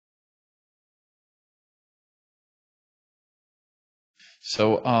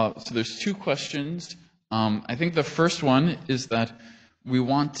So there's two questions. I think the first one is that we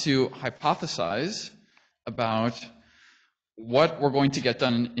want to hypothesize about what we're going to get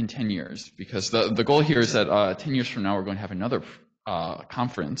done in 10 years, because the goal here is that 10 years from now we're going to have another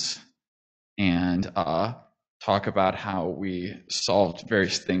conference and talk about how we solved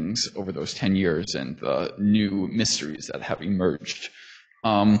various things over those 10 years and the new mysteries that have emerged.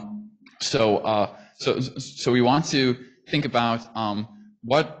 So we want to think about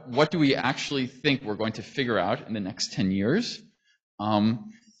what do we actually think we're going to figure out in the next 10 years.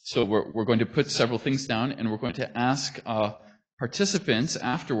 So we're going to put several things down, and we're going to ask participants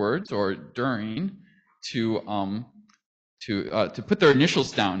afterwards or during to put their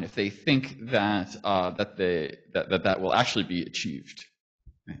initials down if they think that that will actually be achieved.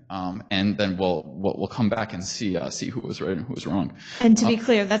 And then we'll come back and see who was right and who was wrong. And to be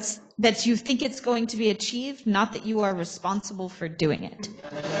clear, that's you think it's going to be achieved, not that you are responsible for doing it.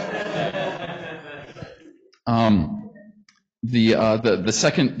 The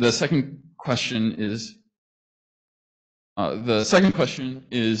second question is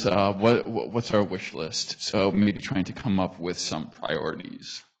what's our wish list? So maybe trying to come up with some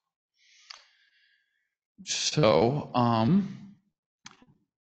priorities. So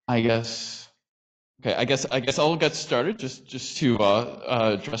I guess I'll get started just to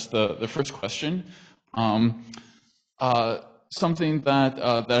address the first question. Something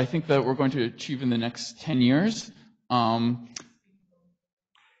that I think that we're going to achieve in the next 10 years.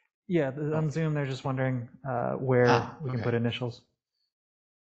 Yeah, on Zoom, they're just wondering where we can put initials.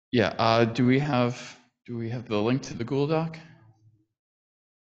 Yeah, do we have the link to the Google Doc?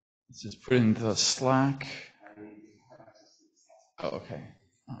 Let's just put it into the Slack. Oh, okay.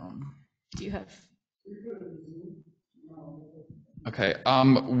 Do you have? Okay.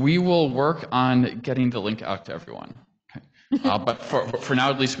 We will work on getting the link out to everyone. Okay. But for now,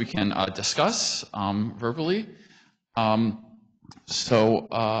 at least we can discuss verbally. So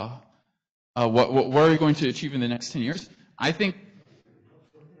what are we going to achieve in the next 10 years? I think. Can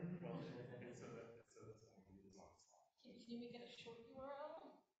you make it a short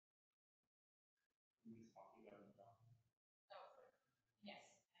URL? Yes.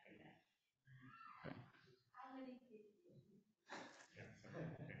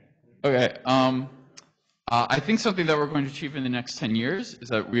 Okay. I think something that we're going to achieve in the next 10 years is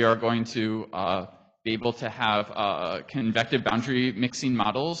that we are going to be able to have convective boundary mixing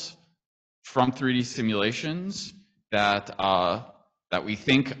models from 3D simulations that we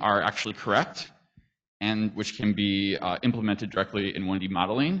think are actually correct and which can be implemented directly in 1D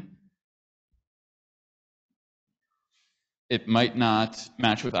modeling. It might not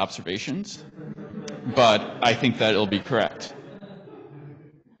match with observations, but I think that it'll be correct.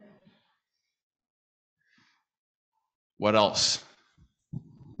 What else?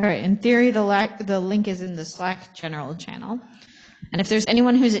 All right, in theory, the link is in the Slack general channel. And if there's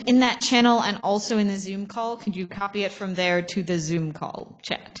anyone who's in that channel and also in the Zoom call, could you copy it from there to the Zoom call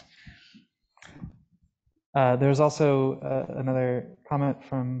chat? There's also another comment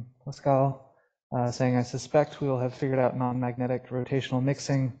from Pascal saying, I suspect we will have figured out non-magnetic rotational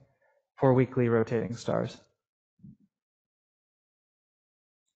mixing for weakly rotating stars.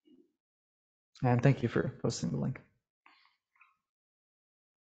 And thank you for posting the link.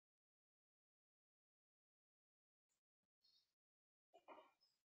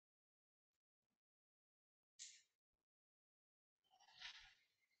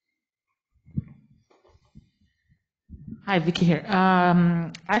 Hi, Vicky here.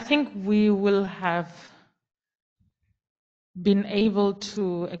 I think we will have been able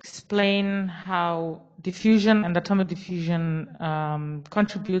to explain how diffusion and atomic diffusion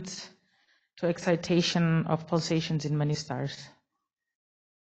contributes to excitation of pulsations in many stars.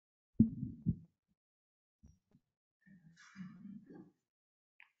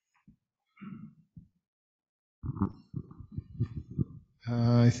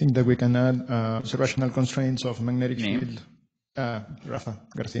 I think that we can add observational constraints of magnetic field. Rafa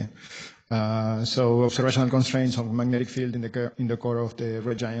Garcia. So observational constraints of magnetic field in the core of the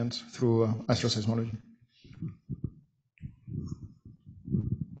red giants through astroseismology.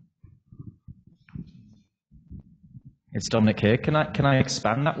 It's Dominic here. Can I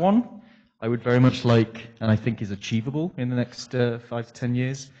expand that one? I would very much like, and I think is achievable in the next 5 to 10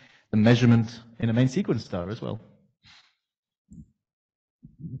 years, the measurement in a main sequence star as well.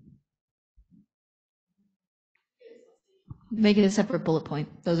 Make it a separate bullet point.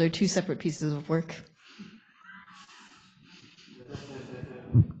 Those are two separate pieces of work.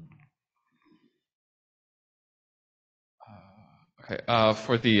 Okay,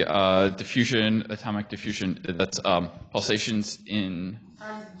 for the diffusion, atomic diffusion, that's pulsations in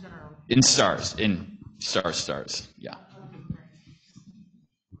stars, stars. Yeah.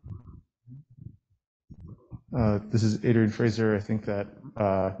 This is Adrian Fraser. I think that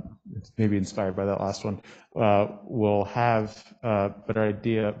it's maybe inspired by that last one. We'll have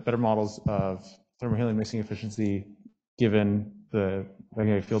better models of thermohelium mixing efficiency given the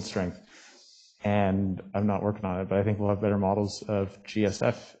magnetic field strength. And I'm not working on it, but I think we'll have better models of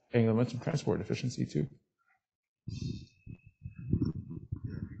GSF, angular momentum transport efficiency too.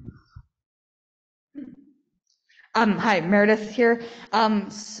 Hi, Meredith here. I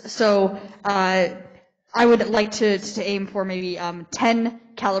would like to aim for maybe 10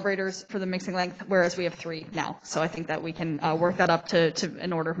 calibrators for the mixing length, whereas we have 3 now. So I think that we can work that up to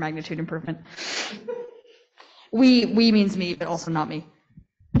an order of magnitude improvement. We means me, but also not me.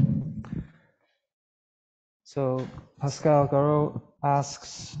 So Pascal Garo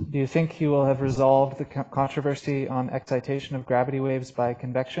asks, do you think you will have resolved the controversy on excitation of gravity waves by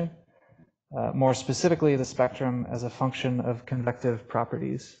convection? More specifically, the spectrum as a function of convective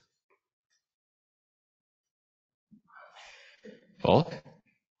properties. Bulk?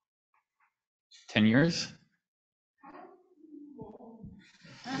 10 years?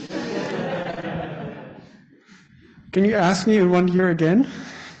 Can you ask me in 1 year again?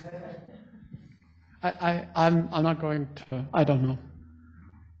 I'm not going to, I don't know.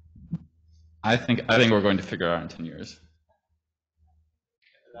 I think we're going to figure it out in 10 years.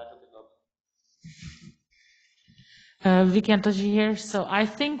 Vicky Antoji here. So I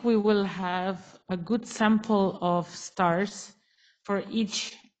think we will have a good sample of stars for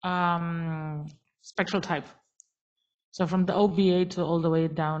each spectral type. So from the OBA to all the way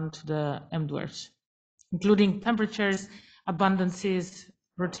down to the M dwarfs, including temperatures, abundances,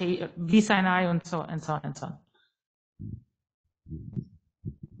 V sin I, and so on and so on and so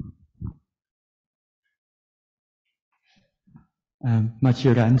on.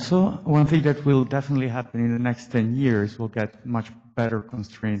 Mathieu Ranzo. One thing that will definitely happen in the next 10 years, we'll get much better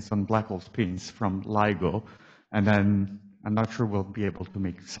constraints on black hole spins from LIGO. And then I'm not sure we'll be able to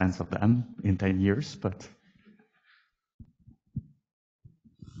make sense of them in 10 years, but.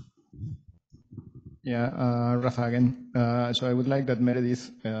 Yeah, Rafa again. So I would like that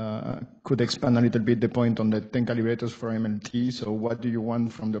Meredith could expand a little bit the point on the 10 calibrators for MLT. So what do you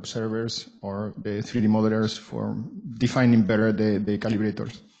want from the observers or the 3D modelers for defining better the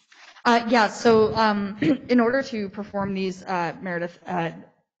calibrators? In order to perform these, Meredith,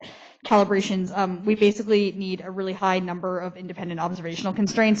 calibrations, we basically need a really high number of independent observational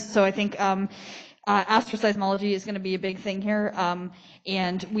constraints. So I think astroseismology is going to be a big thing here,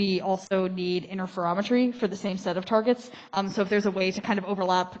 and we also need interferometry for the same set of targets. So if there's a way to kind of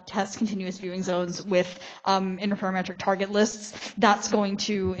overlap TESS continuous viewing zones with interferometric target lists, that's going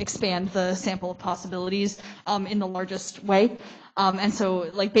to expand the sample of possibilities in the largest way. And so,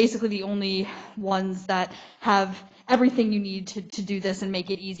 like, basically the only ones that have everything you need to do this and make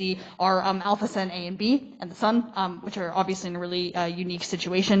it easy are Alpha Cent A and B and the Sun, which are obviously in a really unique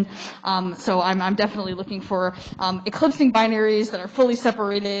situation. So I'm definitely looking for eclipsing binaries that are fully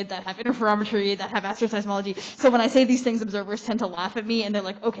separated, that have interferometry, that have astroseismology. So when I say these things, observers tend to laugh at me and they're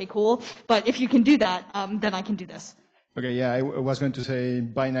like, okay, cool. But if you can do that, then I can do this. Okay, yeah, I was going to say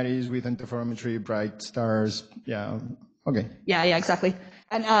binaries with interferometry, bright stars. Yeah, okay. Yeah, exactly.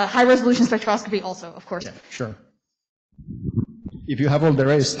 And high resolution spectroscopy also, of course. Yeah, sure. If you have all the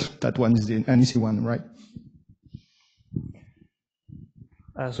rest, that one is an easy one, right?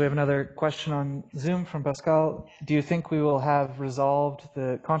 So we have another question on Zoom from Pascal. Do you think we will have resolved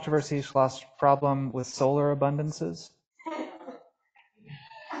the controversy / problem with solar abundances?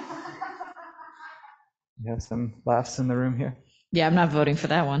 We have some laughs in the room here. Yeah, I'm not voting for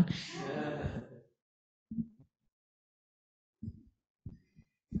that one.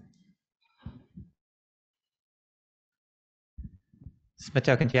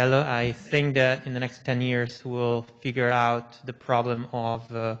 Matteo Cantiello, I think that in the next 10 years we'll figure out the problem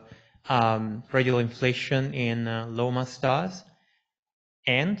of radial inflation in low mass stars,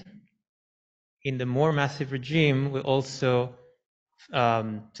 and in the more massive regime we'll also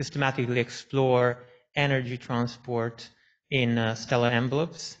systematically explore energy transport in stellar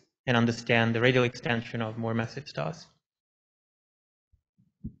envelopes and understand the radial extension of more massive stars.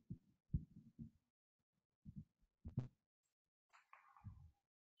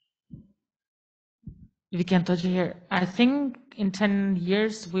 We can touch here. I think in 10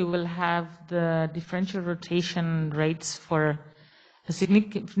 years we will have the differential rotation rates for a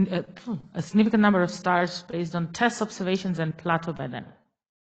significant number of stars based on TESS observations and Plato by then.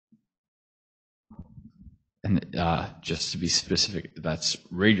 And just to be specific, that's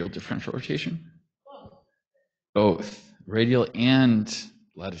radial differential rotation? Both radial and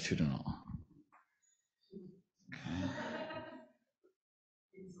latitudinal. Okay.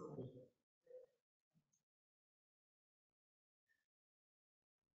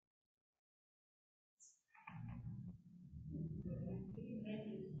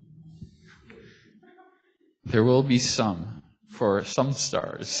 There will be some for some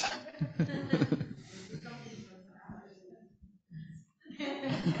stars.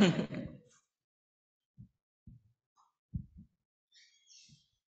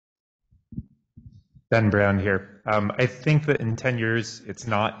 Ben Brown here. I think that in 10 years, it's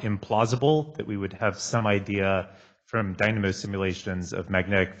not implausible that we would have some idea from dynamo simulations of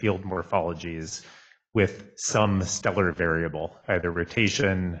magnetic field morphologies with some stellar variable, either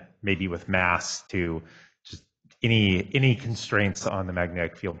rotation, maybe with mass, to just any constraints on the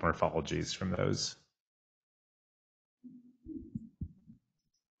magnetic field morphologies from those.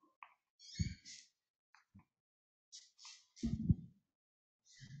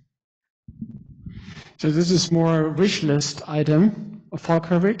 So this is more a wish list item,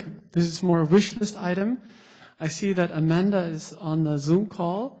 Falkervik. This is more a wish list item. I see that Amanda is on the Zoom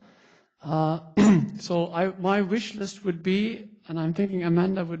call. So my wish list would be, and I'm thinking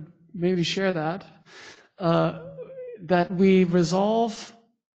Amanda would maybe share that, that we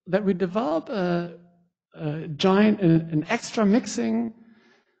develop an extra mixing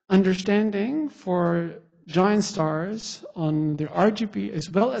understanding for giant stars on the RGB as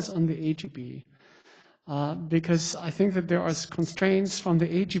well as on the AGB. Because I think that there are constraints from the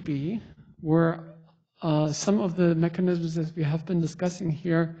AGB where some of the mechanisms that we have been discussing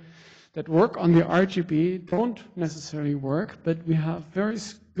here that work on the RGB don't necessarily work, but we have very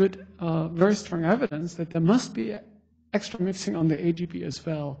good, very strong evidence that there must be extra mixing on the AGB as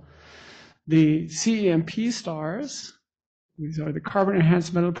well. The CEMP stars, these are the carbon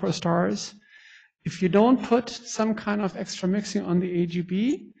enhanced metal poor stars. If you don't put some kind of extra mixing on the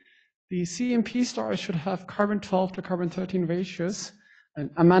AGB, the CMP stars should have carbon-12 to carbon-13 ratios. And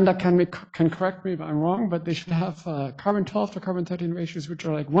Amanda can correct me if I'm wrong, but they should have carbon-12 to carbon-13 ratios which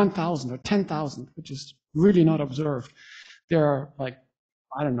are like 1,000 or 10,000, which is really not observed. There are like,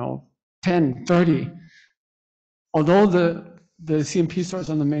 I don't know, 10, 30, although the CMP stars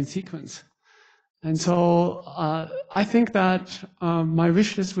on the main sequence. And so I think that my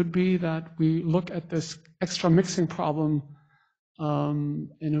wish list would be that we look at this extra mixing problem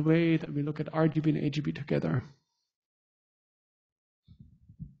in a way that we look at RGB and AGB together.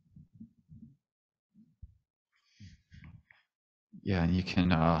 Yeah, and you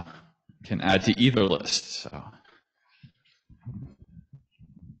can add to either list.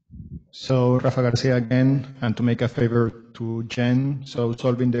 So Rafa Garcia again, and to make a favor to Jen, so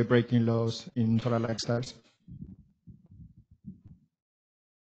solving the breaking laws in solar-like stars.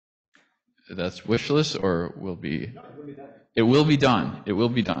 That's wish list, or will be? It will be done. It will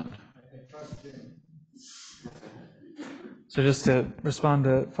be done. So just to respond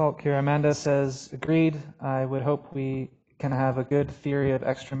to Falk here, Amanda says, agreed. I would hope we can have a good theory of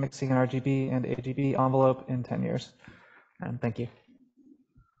extra mixing in RGB and AGB envelope in 10 years. And thank you.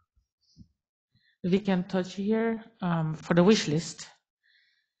 We can touch here for the wish list.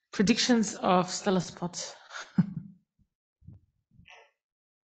 Predictions of stellar spots.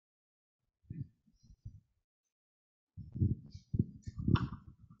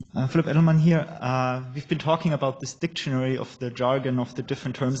 Philipp Edelman here. We've been talking about this dictionary of the jargon of the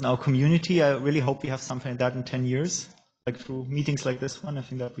different terms in our community. I really hope we have something like that in 10 years, like through meetings like this one. I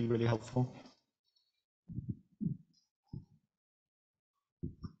think that'd be really helpful.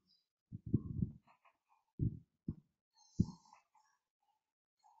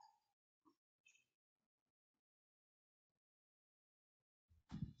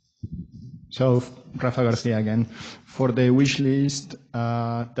 So Rafa Garcia again, for the wish list,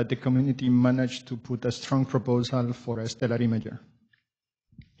 that the community managed to put a strong proposal for a stellar imager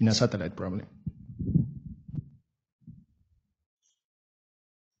in a satellite, probably.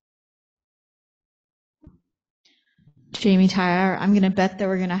 Jamie Tyre, I'm going to bet that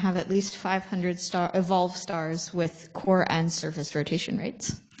we're going to have at least 500 evolved stars with core and surface rotation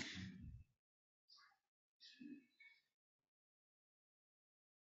rates.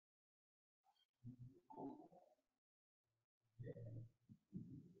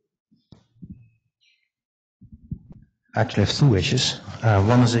 Actually, I have two wishes.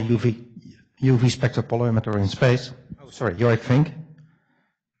 One is a UV spectropolarimeter in space. Oh, sorry, Jorik Fink.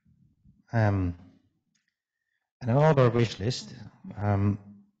 And another wish list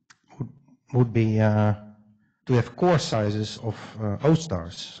would be to have core sizes of O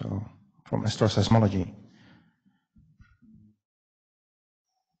stars, so from astroseismology.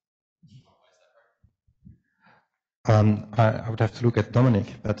 I would have to look at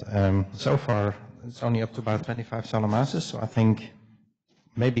Dominic, but so far it's only up to about 25 solar masses. So I think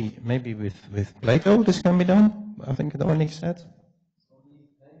maybe with Plato this can be done. I think Dominic said.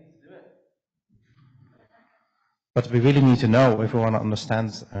 But we really need to know, if we want to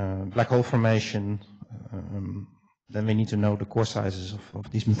understand black hole formation, then we need to know the core sizes of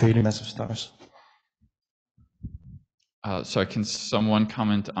these really massive stars. Sorry, can someone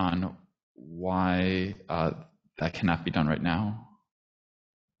comment on why that cannot be done right now?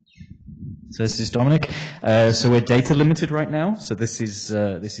 So this is Dominic. So we're data limited right now. So this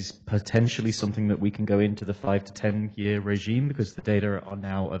is potentially something that we can go into the 5 to 10 year regime because the data are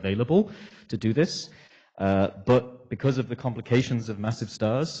now available to do this. But because of the complications of massive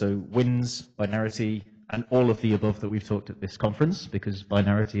stars, so winds, binarity, and all of the above that we've talked at this conference, because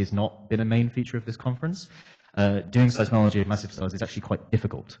binarity has not been a main feature of this conference, doing seismology of massive stars is actually quite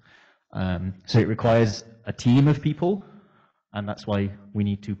difficult. So it requires a team of people, and that's why we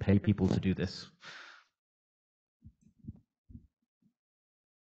need to pay people to do this.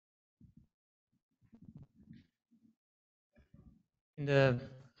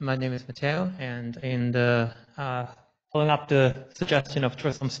 My name is Matteo, and in the following up the suggestion of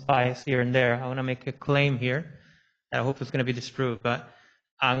throw some spice here and there, I want to make a claim here that I hope is going to be disproved, but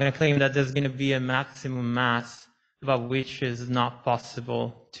I'm going to claim that there's going to be a maximum mass above which is not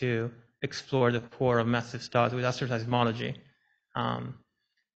possible to explore the core of massive stars with astroseismology.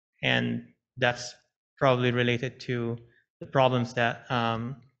 And that's probably related to the problems that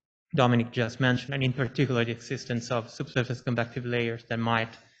Dominic just mentioned, and in particular the existence of subsurface convective layers that might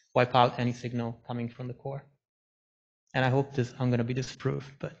wipe out any signal coming from the core. And I hope I'm going to be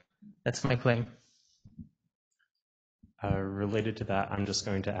disproved, but that's my claim. Related to that, I'm just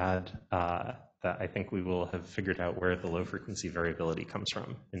going to add that I think we will have figured out where the low frequency variability comes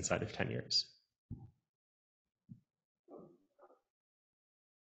from inside of 10 years.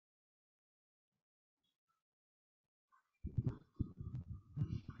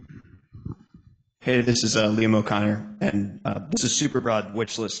 Hey, this is Liam O'Connor, and this is a super broad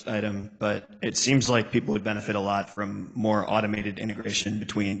wish list item, but it seems like people would benefit a lot from more automated integration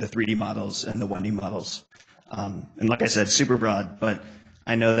between the 3D models and the 1D models. And like I said, super broad, but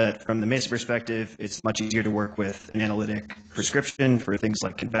I know that from the MESA perspective, it's much easier to work with an analytic prescription for things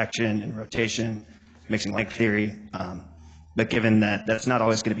like convection and rotation, mixing length theory. But given that that's not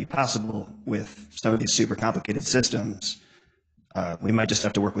always going to be possible with some of these super complicated systems, we might just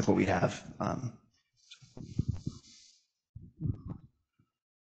have to work with what we have.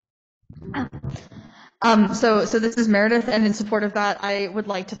 So this is Meredith, and in support of that, I would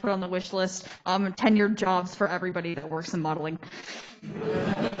like to put on the wish list tenured jobs for everybody that works in modeling.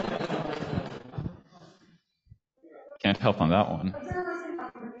 Can't help on that one.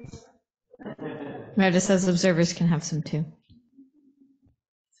 Meredith says observers can have some too.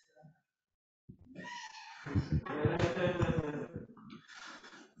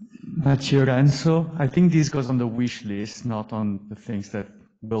 That's your answer. I think this goes on the wish list, not on the things that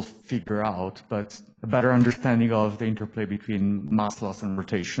we'll figure out, but a better understanding of the interplay between mass loss and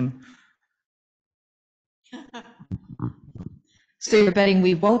rotation. So you're betting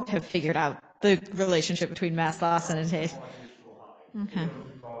we won't have figured out the relationship between mass loss and rotation? Okay.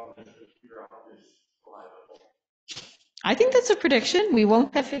 I think that's a prediction. We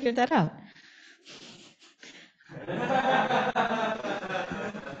won't have figured that out.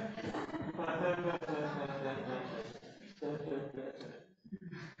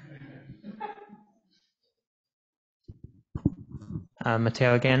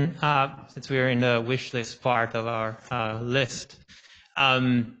 Matteo again. Since we're in the wish list part of our list,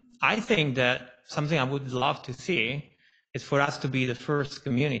 I think that something I would love to see is for us to be the first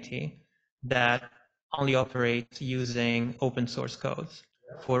community that only operates using open source codes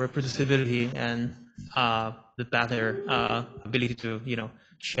for reproducibility and the better ability to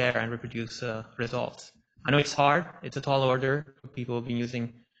share and reproduce results. I know it's hard. It's a tall order. People have been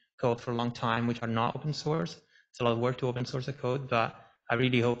using code for a long time, which are not open source. It's a lot of work to open source a code, but I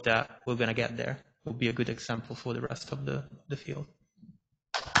really hope that we're going to get there. It will be a good example for the rest of the field.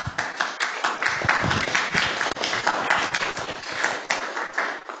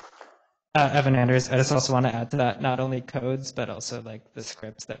 Evan Anders, I just also want to add to that, not only codes, but also like the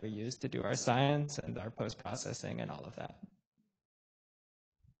scripts that we use to do our science and our post-processing and all of that.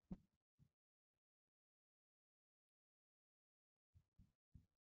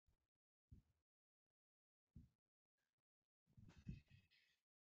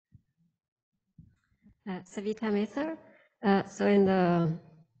 Savita Messer. So in the,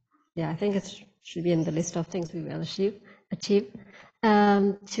 I think it should be in the list of things we will achieve.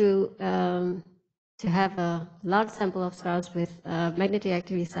 To to have a large sample of stars with magnetic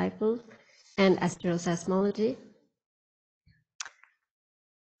activity cycles and astroseismology.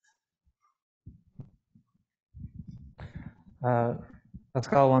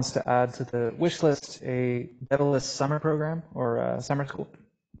 Pascal wants to add to the wish list a Daedalus summer program or summer school.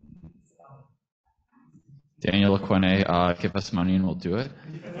 Daniel Aquene, give us money and we'll do it.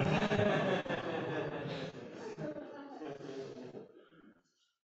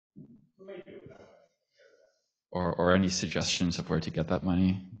 Or any suggestions of where to get that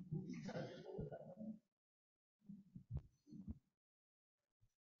money?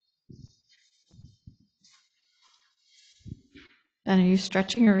 Ben, are you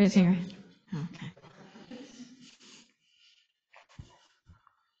stretching or raising your hand?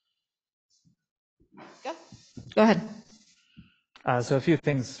 Okay. Go ahead. So a few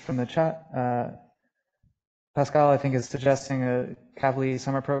things from the chat. Pascal, I think, is suggesting a Kavli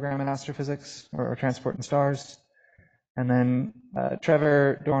summer program in astrophysics or transport in stars. And then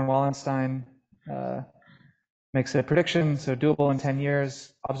Trevor Dorn-Wallenstein makes a prediction, so doable in 10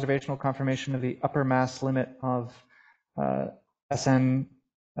 years, observational confirmation of the upper mass limit of SN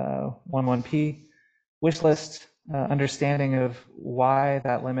 11P, wish list, understanding of why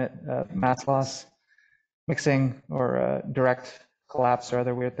that limit, mass loss, mixing or direct collapse or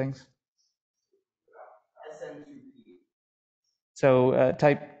other weird things. So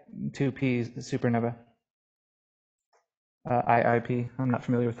type 2P supernova. IIP, I'm not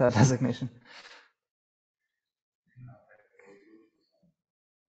familiar with that designation.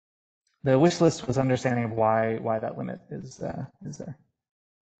 The wish list was understanding of why that limit is there. This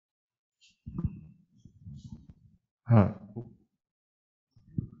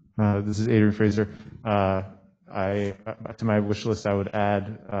is Adrian Fraser. To my wish list, I would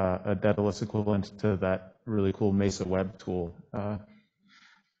add a Daedalus equivalent to that really cool Mesa web tool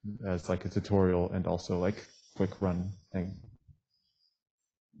as like a tutorial and also like quick run thing.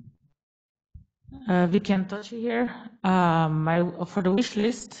 We can touch here. For the wish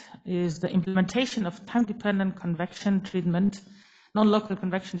list is the implementation of time-dependent convection treatment, non-local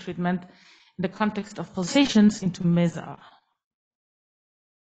convection treatment in the context of pulsations into Mesa.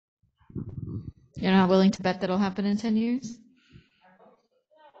 You're not willing to bet that'll happen in 10 years?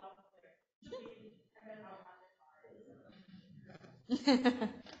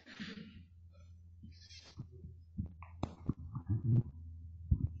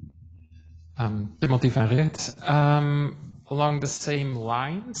 Timothy van Reet. Along the same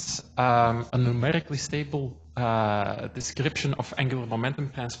lines, a numerically stable description of angular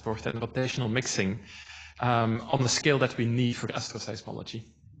momentum transport and rotational mixing on the scale that we need for astroseismology.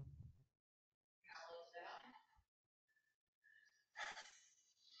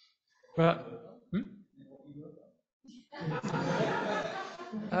 Well,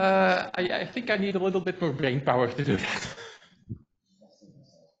 I think I need a little bit more brain power to do that.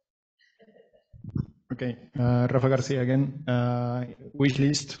 Okay, Rafa Garcia again. Wish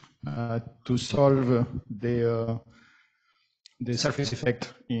list to solve the surface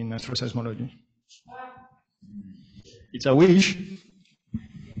effect in astroseismology. It's a wish.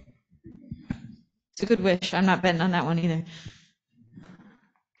 It's a good wish. I'm not betting on that one either.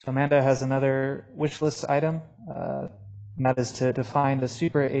 Amanda has another wish list item, and that is to define the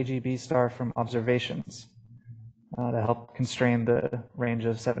super AGB star from observations to help constrain the range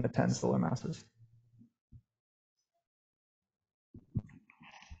of 7 to 10 solar masses.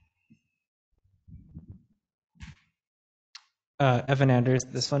 Evan Anders,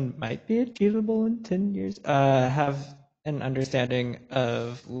 this one might be achievable in 10 years. Have an understanding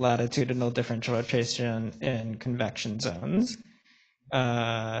of latitudinal differential rotation in convection zones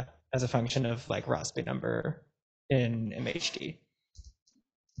as a function of like Rossby number in MHD.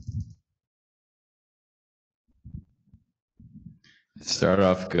 Start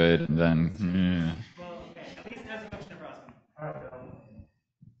off good, and then.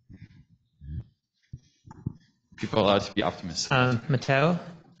 People are allowed to be optimistic. Matteo,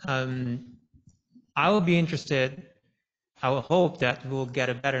 I will be interested, I will hope that we'll get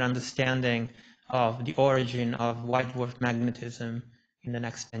a better understanding of the origin of white dwarf magnetism in the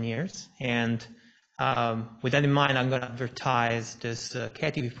next 10 years. And with that in mind, I'm going to advertise this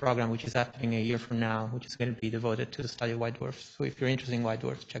KITP program, which is happening a year from now, which is going to be devoted to the study of white dwarfs. So if you're interested in white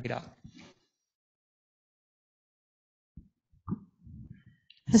dwarfs, check it out.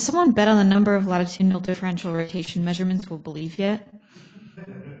 Has someone bet on the number of latitudinal differential rotation measurements we'll believe yet?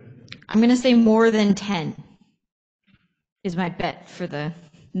 I'm going to say more than 10 is my bet for the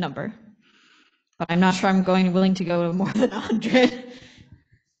number. But I'm not sure I'm willing to go to more than 100.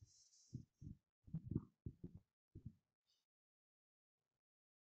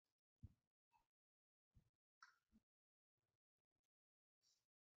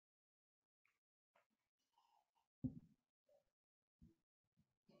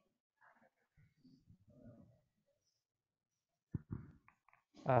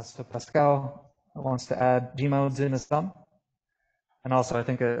 So Pascal wants to add G modes in a sum. And also, I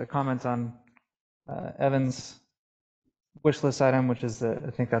think a comment on Evan's wish list item, which is,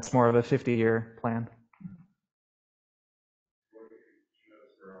 I think that's more of a 50-year plan.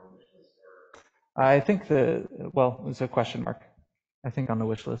 I think well, it's a question mark, I think, on the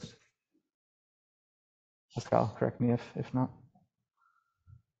wish list. Pascal, correct me if not.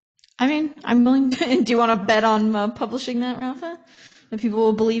 I mean, I'm willing to, do you want to bet on publishing that, Rafa? That people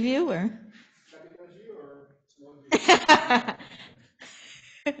will believe you, or?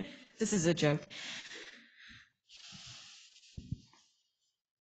 This is a joke.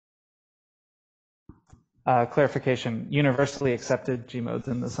 Clarification, universally accepted G modes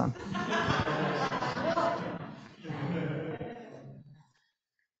in the sun.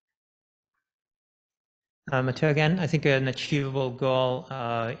 Matteo again, I think an achievable goal,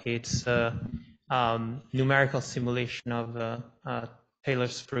 it's numerical simulation of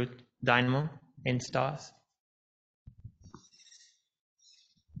Taylor's fruit dynamo in stars.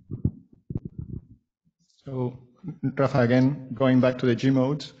 So, Rafa, again, going back to the G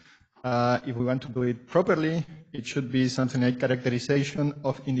modes, if we want to do it properly, it should be something like characterization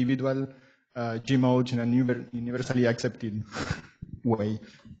of individual G modes in a universally accepted way.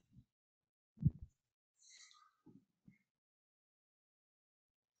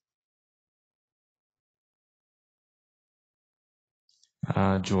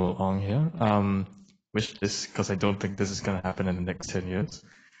 Joel Ong here. Wish this, because I don't think this is going to happen in the next 10 years.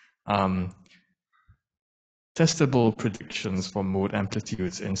 Testable predictions for mode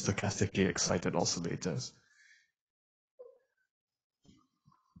amplitudes in stochastically excited oscillators.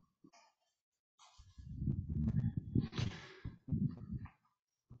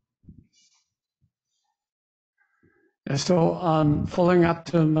 Yeah, so following up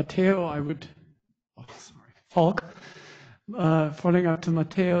to Matteo, I would, Falk, following up to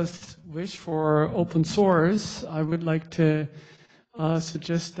Matteo's wish for open source, I would like to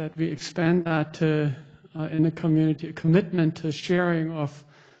suggest that we expand that to, in the community, a commitment to sharing of,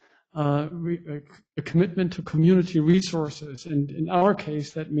 a commitment to community resources. And in our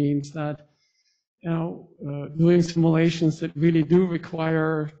case, that means that, doing simulations that really do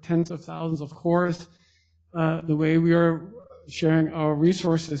require tens of thousands of cores, the way we are sharing our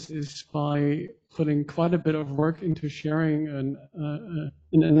resources is by putting quite a bit of work into sharing an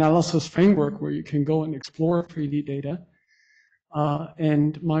analysis framework where you can go and explore 3D data.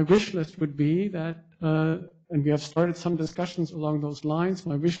 And my wish list would be that, and we have started some discussions along those lines,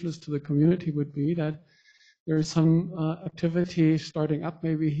 my wish list to the community would be that there is some activity starting up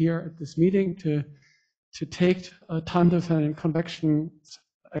maybe here at this meeting to take time-dependent convection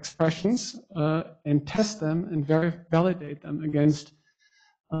expressions and test them and validate them against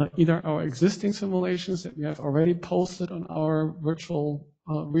either our existing simulations that we have already posted on our virtual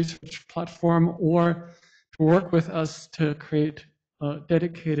research platform, or to work with us to create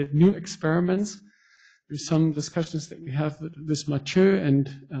dedicated new experiments. There's some discussions that we have with Mathieu and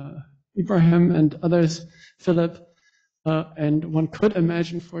Ibrahim and others, Philip, and one could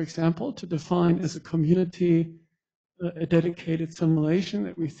imagine, for example, to define as a community a dedicated simulation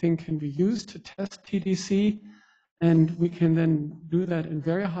that we think can be used to test TDC, and we can then do that in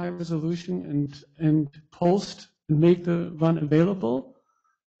very high resolution and post and make the run available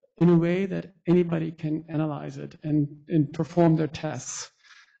in a way that anybody can analyze it and perform their tests.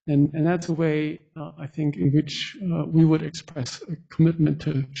 And that's a way, I think, in which we would express a commitment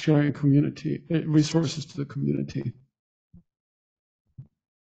to sharing community resources to the community.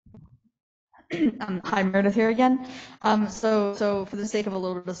 Hi, Meredith here again. So for the sake of a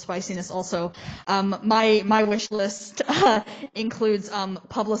little bit of spiciness also, my wish list includes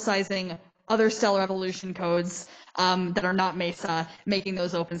publicizing other stellar evolution codes that are not MESA, making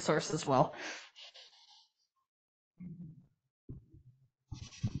those open source as well.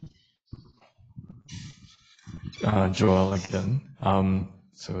 Joel again.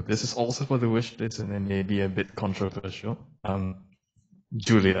 So this is also for the wish list, and then maybe a bit controversial.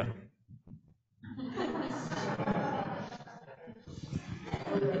 Julia.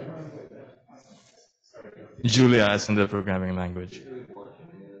 Julia as in the programming language.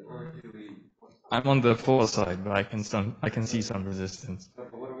 I'm on the for side, but I can see some resistance.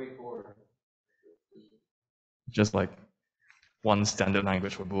 What are we for? Just like one standard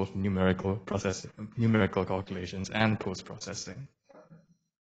language for both numerical calculations and post-processing.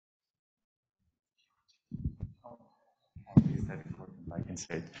 I can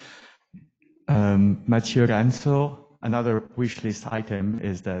say it. Mathieu Renzo, another wish list item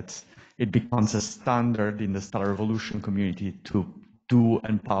is that it becomes a standard in the stellar evolution community to do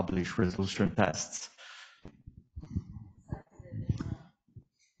and publish resolution tests.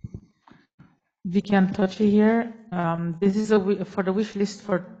 we can touch here. This is for the wish list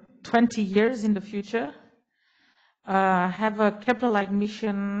for 20 years in the future. Have a Kepler-like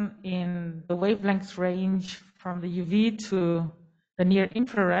mission in the wavelength range from the UV to the near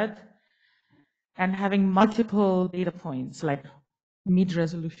infrared, and having multiple data points like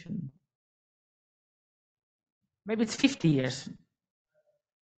mid-resolution. Maybe it's 50 years.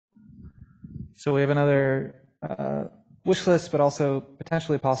 So we have another wish list, but also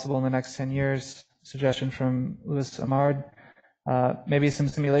potentially possible in the next 10 years. Suggestion from Louis Amard. Maybe some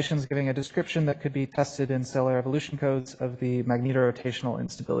simulations giving a description that could be tested in stellar evolution codes of the magnetorotational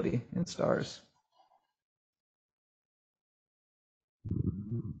instability in stars.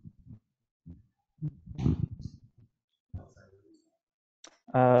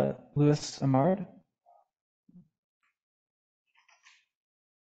 Louis Amard.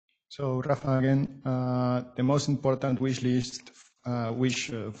 So Rafa, again, the most important wish list,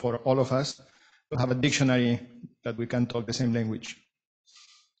 for all of us to have a dictionary that we can talk the same language.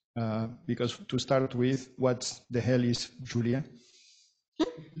 Because to start with, what the hell is Julia?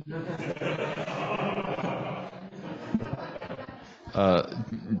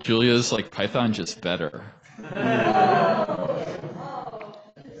 Julia's like Python, just better.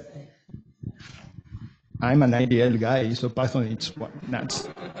 I'm an IDL guy, so Python it's nuts.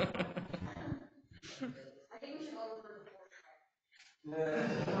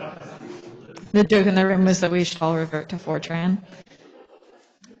 The joke in the room was that we should all revert to Fortran.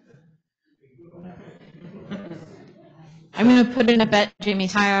 I'm going to put in a bet, Jamie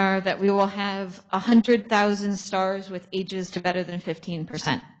Tyre, that we will have 100,000 stars with ages to better than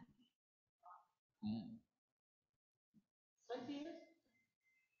 15%.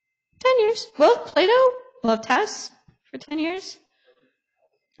 10 years. Well, Plato will have TESS for 10 years.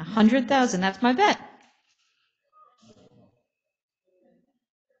 100,000, that's my bet.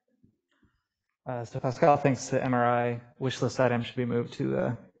 So Pascal thinks the MRI wish list item should be moved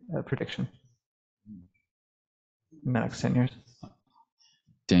to a prediction in the next 10 years.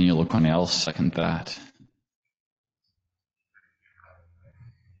 Daniel O'Connell, second that.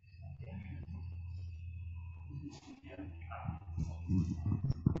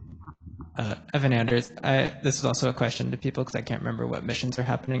 Evan Anders, this is also a question to people because I can't remember what missions are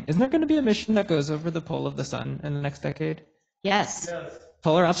happening. Isn't there going to be a mission that goes over the pole of the sun in the next decade? Yes.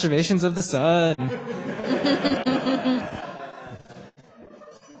 Polar observations of the sun.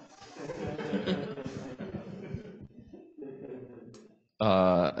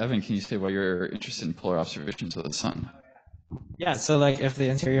 Evan, can you say why you're interested in polar observations of the sun? Yeah, so like if the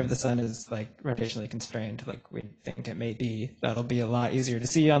interior of the sun is like rotationally constrained, like we think it may be, that'll be a lot easier to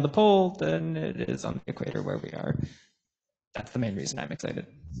see on the pole than it is on the equator where we are. That's the main reason I'm excited.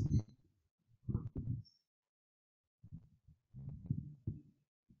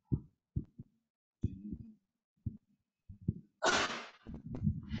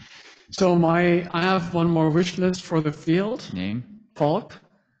 So I have one more wish list for the field. Name? Falk.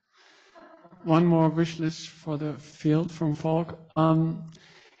 One more wish list for the field from Falk.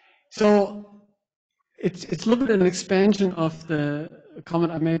 So it's a little bit an expansion of the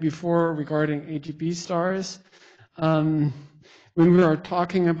comment I made before regarding AGB stars. When we are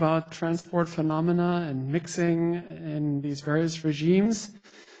talking about transport phenomena and mixing in these various regimes,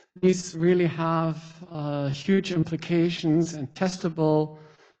 these really have huge implications and make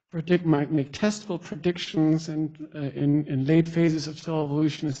testable predictions and in late phases of stellar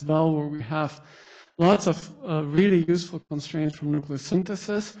evolution as well, where we have lots of really useful constraints from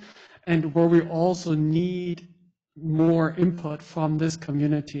nucleosynthesis, and where we also need more input from this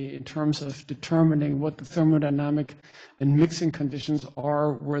community in terms of determining what the thermodynamic and mixing conditions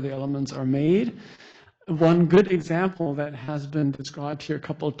are where the elements are made. One good example that has been described here a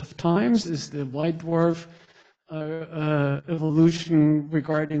couple of times is the white dwarf evolution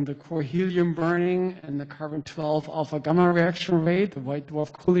regarding the core helium burning and the carbon-12 alpha-gamma reaction rate. The white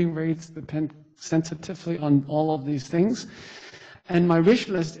dwarf cooling rates depend sensitively on all of these things. And my wish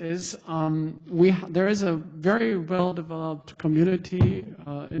list is, there is a very well-developed community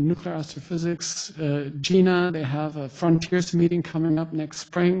in nuclear astrophysics. GINA, they have a frontiers meeting coming up next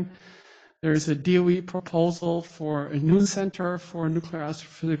spring. There's a DOE proposal for a new center for nuclear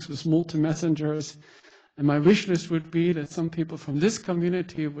astrophysics with multi-messengers. And my wish list would be that some people from this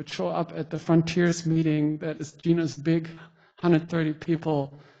community would show up at the Frontiers meeting, that is GINA's big 130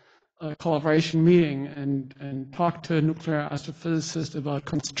 people collaboration meeting, and talk to a nuclear astrophysicist about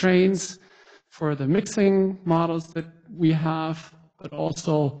constraints for the mixing models that we have, but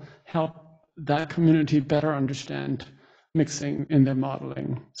also help that community better understand mixing in their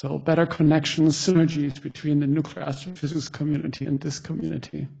modeling. So better connections, synergies between the nuclear astrophysics community and this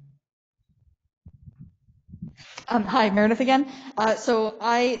community. Hi, Meredith again. So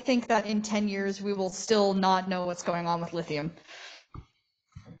I think that in 10 years, we will still not know what's going on with lithium.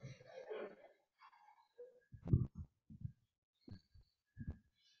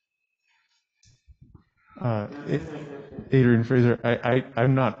 Adrian Fraser,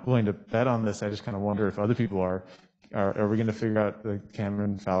 I'm not willing to bet on this. I just kind of wonder if other people are. Are we going to figure out the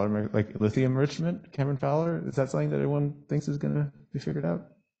Cameron Fowler, like lithium enrichment? Cameron Fowler, is that something that everyone thinks is going to be figured out?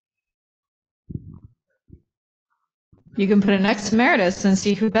 You can put it next to Meredith and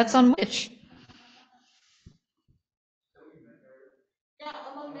see who bets on which. Yeah,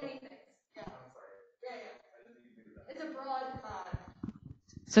 among many things. Yeah. It's a broad.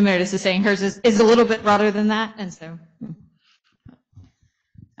 So Meredith is saying hers is a little bit broader than that, and so.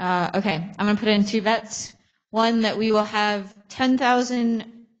 Okay, I'm going to put in two bets. One, that we will have 10,000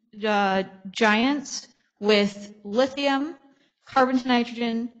 giants with lithium, carbon to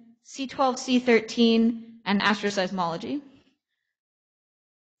nitrogen, C12, C13, and astroseismology.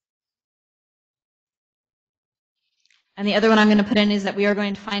 And the other one I'm going to put in is that we are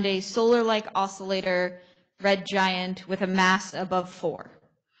going to find a solar-like oscillator red giant with a mass above 4.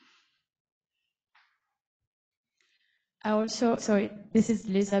 Also, sorry, this is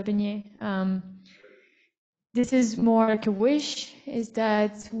Lisa Beignet. This is more like a wish, is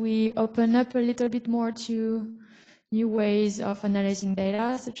that we open up a little bit more to new ways of analyzing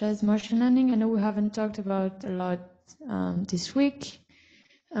data, such as machine learning. I know we haven't talked about a lot this week,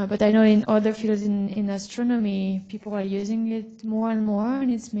 but I know in other fields in astronomy, people are using it more and more, and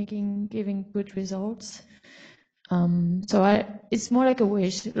it's giving good results. So it's more like a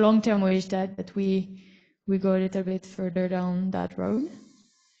wish, long-term wish that we go a little bit further down that road.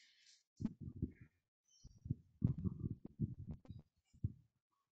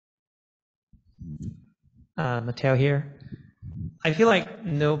 Matteo here. I feel like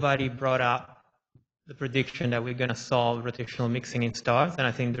nobody brought up the prediction that we're going to solve rotational mixing in stars, and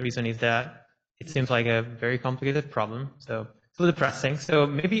I think the reason is that it seems like a very complicated problem, so it's a little depressing. So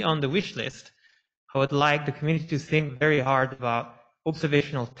maybe on the wish list, I would like the community to think very hard about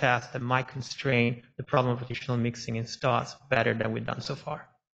observational tests that might constrain the problem of rotational mixing in stars better than we've done so far.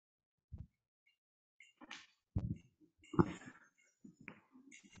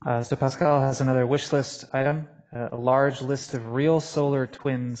 So Pascal has another wish list item, a large list of real solar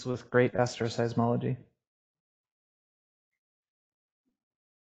twins with great astroseismology.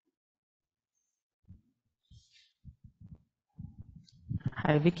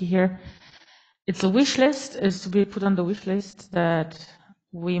 Hi, Vicky here. It's a wish list, is to be put on the wish list that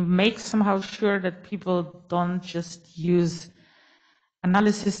we make somehow sure that people don't just use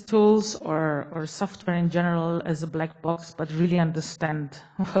analysis tools or software in general as a black box, but really understand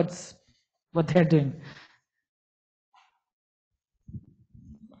what they're doing.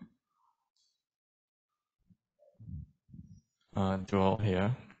 Joel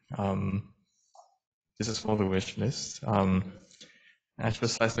here. This is for the wish list.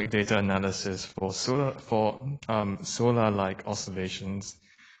 Astroseismic data analysis for solar-like oscillations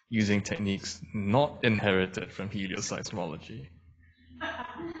using techniques not inherited from helioseismology.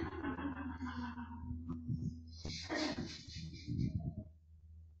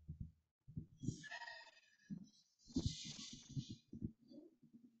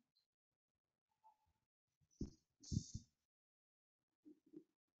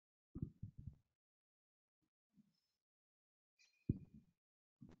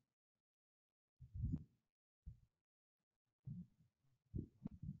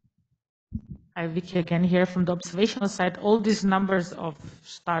 Hi, Vicky again here from the observational side. All these numbers of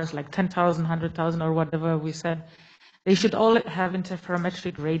stars, like 10,000, 100,000, or whatever we said, they should all have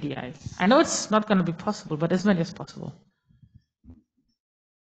interferometric radii. I know it's not going to be possible, but as many as possible.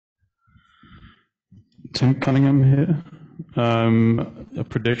 Tim Cunningham here. A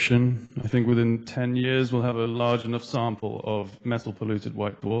prediction, I think within 10 years we'll have a large enough sample of metal polluted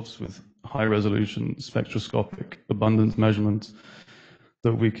white dwarfs with high resolution spectroscopic abundance measurements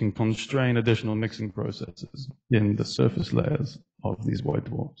that we can constrain additional mixing processes in the surface layers of these white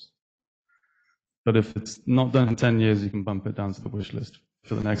dwarfs. But if it's not done in 10 years, you can bump it down to the wish list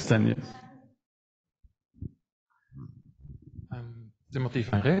for the next 10 years. Timothy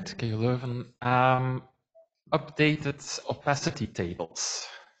van Rijt, KU Leuven. Updated opacity tables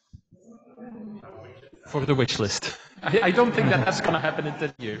for the wish list. I don't think that's going to happen in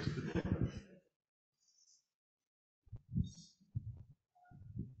 10 years.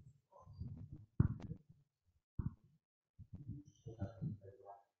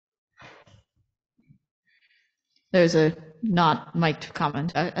 There's a not mic'd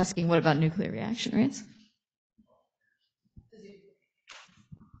comment asking what about nuclear reaction rates?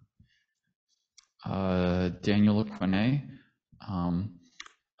 Daniel Quenet.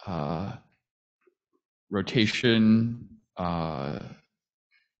 Rotation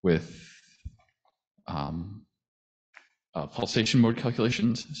with pulsation mode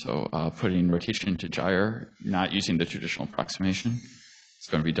calculations. So putting rotation into gyre, not using the traditional approximation. It's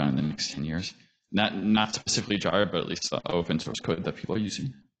going to be done in the next 10 years. Not specifically gyre, but at least the open source code that people are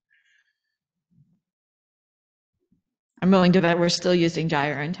using. I'm willing to bet we're still using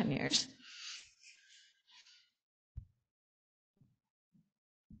gyre in 10 years.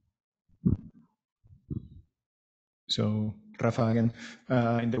 So, Rafa again,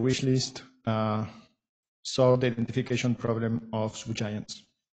 in the wish list, solve the identification problem of subgiants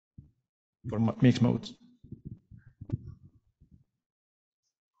for mixed modes.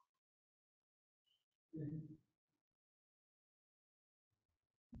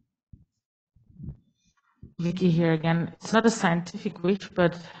 Vicky here again. It's not a scientific wish,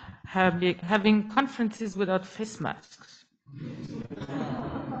 but having conferences without face masks.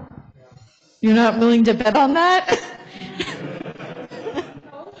 You're not willing to bet on that?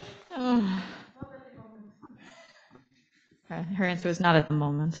 Oh. Her answer is not at the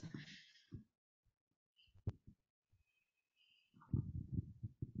moment.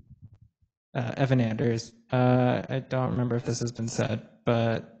 Evan Anders, I don't remember if this has been said,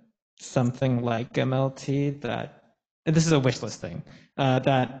 but something like MLT that, and this is a wish list thing,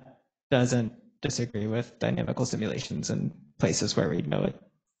 that doesn't disagree with dynamical simulations in places where we know it.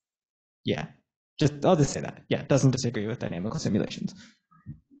 Yeah, I'll just say that. Yeah, doesn't disagree with dynamical simulations.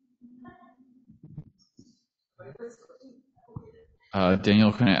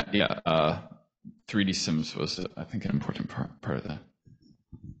 Daniel, yeah, 3D Sims was, I think, an important part of that.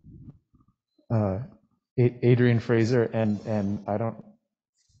 Adrian Fraser, and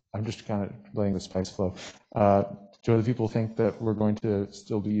I'm just kind of laying the spice flow. Do other people think that we're going to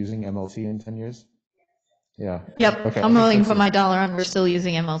still be using MLT in 10 years? Yeah. Yep, Okay. I'm willing to put my dollar on we're still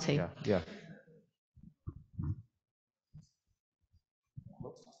using MLT. Yeah.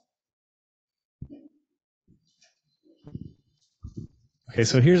 Okay,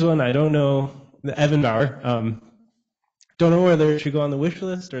 so here's one I don't know. Evan Bauer. Don't know whether it should go on the wish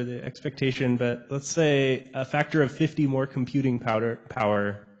list or the expectation, but let's say a factor of 50 more computing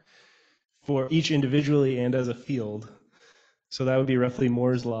power for each individually and as a field. So that would be roughly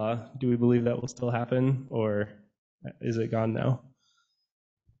Moore's law. Do we believe that will still happen, or is it gone now?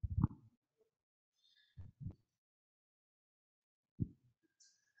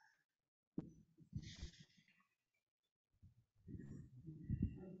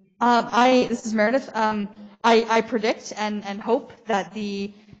 This is Meredith. I predict and hope that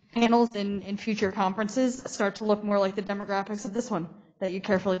the panels in future conferences start to look more like the demographics of this one that you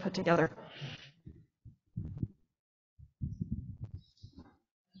carefully put together.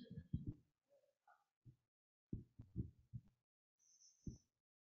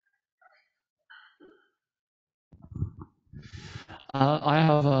 I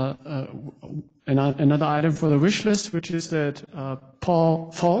have another item for the wish list, which is that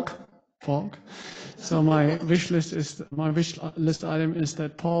Paul Falk. So my wish list item is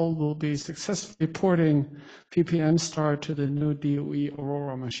that Paul will be successfully porting PPM Star to the new DOE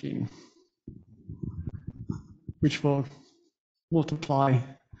Aurora machine, which will multiply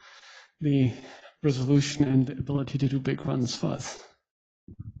the resolution and the ability to do big runs for us.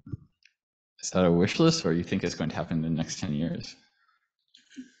 Is that a wish list, or you think it's going to happen in the next 10 years?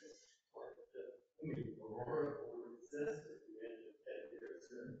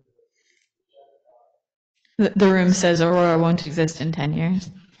 The room says Aurora won't exist in 10 years.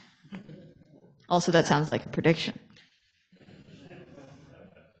 Also, that sounds like a prediction.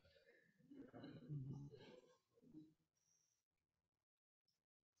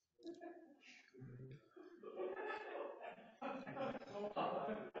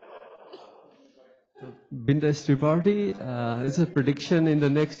 Bindesh Tripathi, it's a prediction in the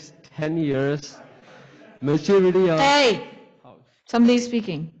next 10 years. Maturity of... Hey! Somebody's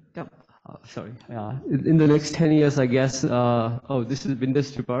speaking. Go. Sorry. In the next 10 years, I guess, this is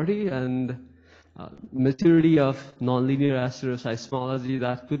Bindesh Tripathi, and maturity of nonlinear asteroseismology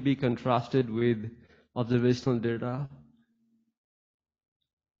that could be contrasted with observational data.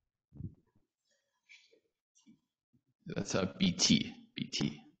 That's a BT.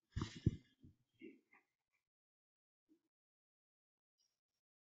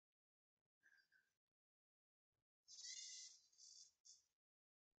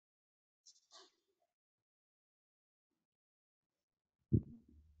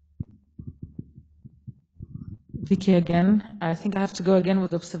 Vicky again. I think I have to go again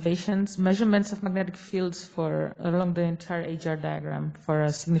with observations. Measurements of magnetic fields along the entire HR diagram for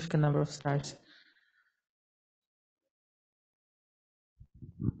a significant number of stars.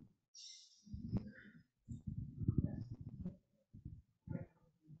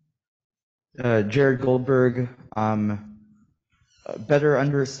 Jared Goldberg, a better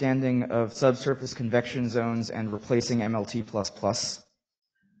understanding of subsurface convection zones and replacing MLT++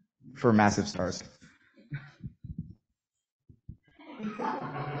 for massive stars.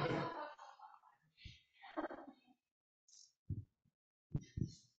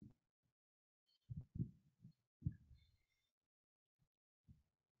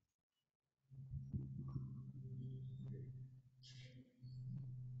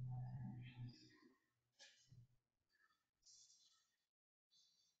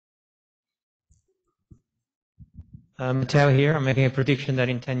 Matteo here. I'm making a prediction that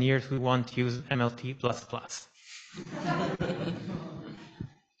in 10 years we won't use MLT++.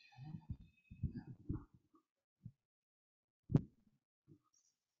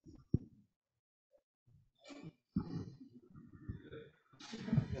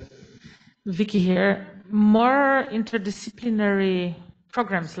 Vicky here. More interdisciplinary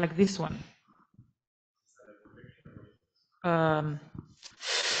programs like this one.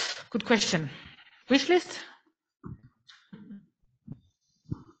 Good question. Wish list?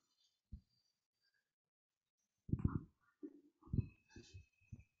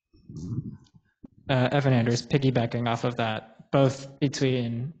 Evan Anders, piggybacking off of that, both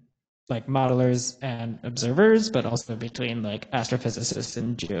between like modelers and observers, but also between like astrophysicists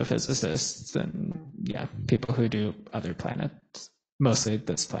and geophysicists and yeah, people who do other planets, mostly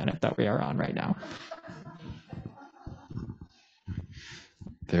this planet that we are on right now.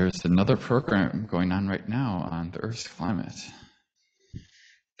 There's another program going on right now on the Earth's climate.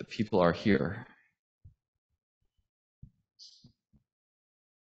 The people are here.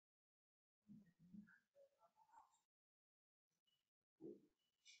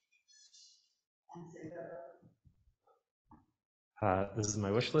 This is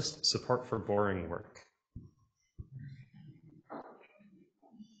my wish list, support for boring work.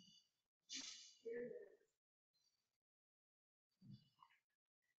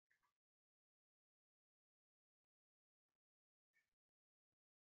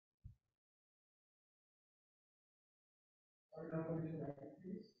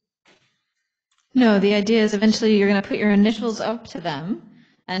 No, the idea is eventually you're going to put your initials up to them,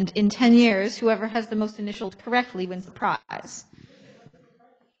 and in 10 years, whoever has the most initials correctly wins the prize.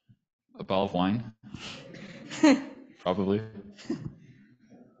 A bottle of wine? Probably.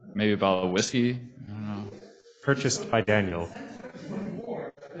 Maybe a bottle of whiskey? I don't know. Purchased by Daniel.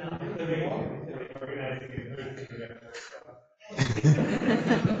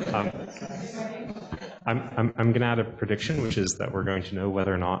 I'm going to add a prediction, which is that we're going to know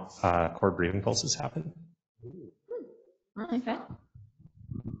whether or not core breathing pulses happen. Okay.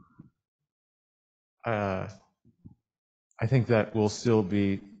 I think that we'll still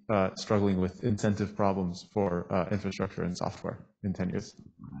be struggling with incentive problems for infrastructure and software in 10 years.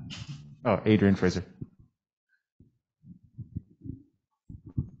 Oh, Adrian Fraser.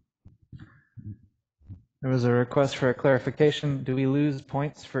 There was a request for a clarification. Do we lose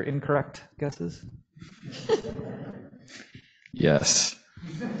points for incorrect guesses? Yes.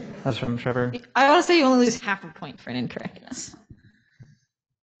 That's from Trevor. I want to say you only lose half a point for an incorrectness.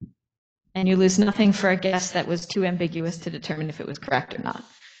 And you lose nothing for a guess that was too ambiguous to determine if it was correct or not.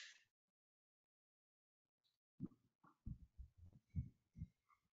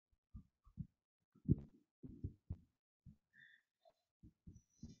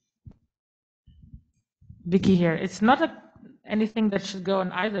 Vicky here. It's not anything that should go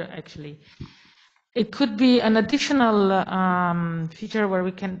on either, actually. It could be an additional feature where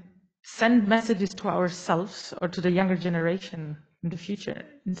we can send messages to ourselves or to the younger generation in the future,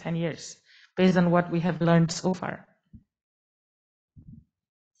 in 10 years, based on what we have learned so far.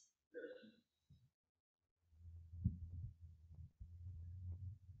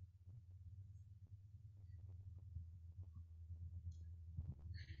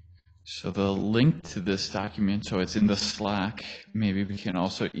 So the link to this document, so it's in the Slack. Maybe we can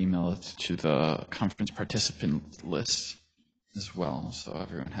also email it to the conference participant list as well, so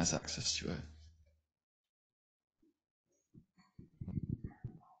everyone has access to it.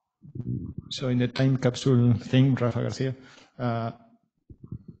 So in the time capsule thing, Rafa Garcia,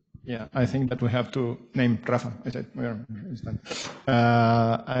 yeah, I think that we have to name Rafa.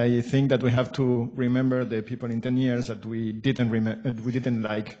 I think that we have to remember the people in 10 years that we didn't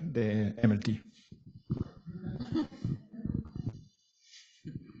like the MLT.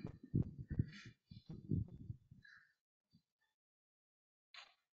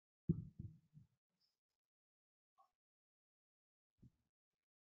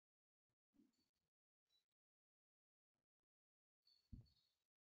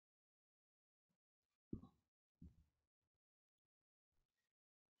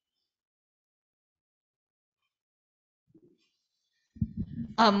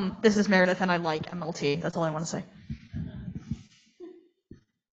 This is Meredith, and I like MLT. That's all I want to say.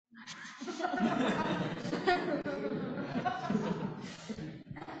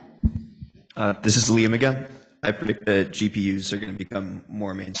 This is Liam again. I predict that GPUs are going to become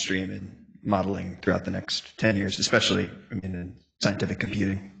more mainstream in modeling throughout the next 10 years, especially in scientific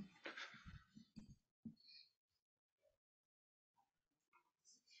computing.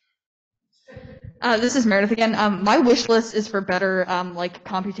 This is Meredith again. My wish list is for better like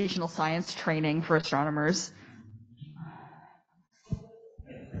computational science training for astronomers.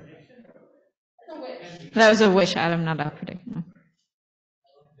 That was a wish, Adam, not a prediction.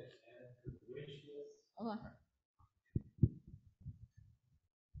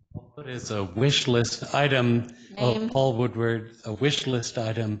 I'll put as a wish list item of Paul Woodward, a wish list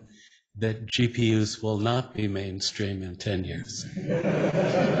item that GPUs will not be mainstream in 10 years.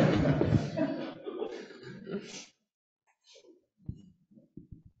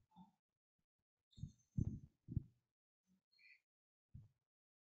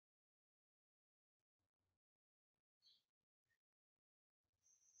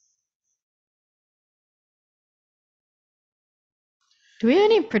 Do we have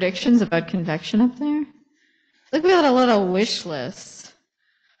any predictions about convection up there? I think we got a lot of wish lists.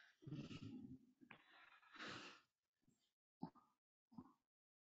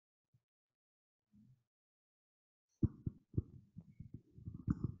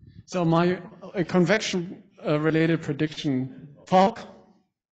 So my convection-related prediction, Falk,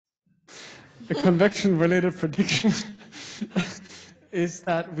 a convection-related prediction is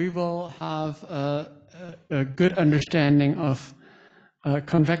that we will have a good understanding of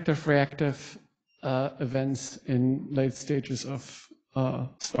convective reactive events in late stages of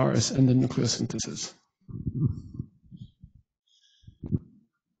stars and the nucleosynthesis.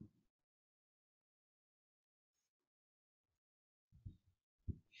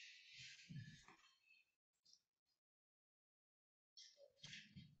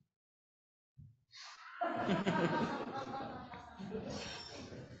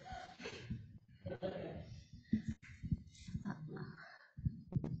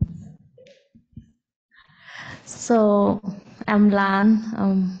 So I'm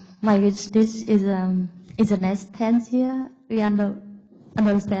Lan. My wish list is the next 10 years we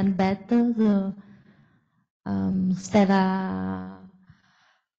understand better the stellar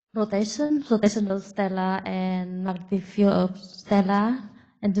rotational stellar and magnetic field of stellar,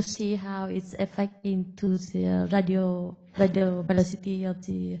 and to see how it's affect into the radio velocity of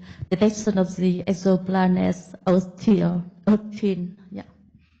the detection of the exoplanets Earth twin. Yeah.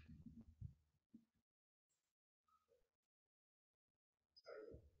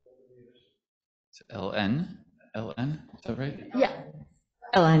 It's LN, is that right? Yeah.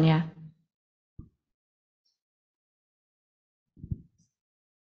 LN, yeah.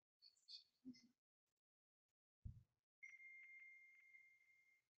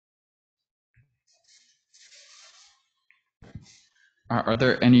 Are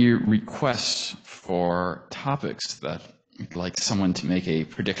there any requests for topics that you'd like someone to make a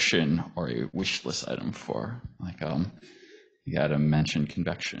prediction or a wish list item for? Like, you gotta mention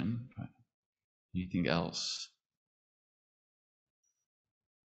convection, but anything else?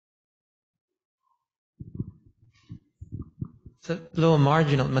 So a little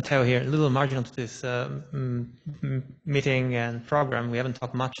marginal, Matteo here, a little marginal to this meeting and program. We haven't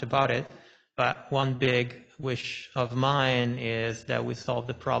talked much about it, but one big wish of mine is that we solve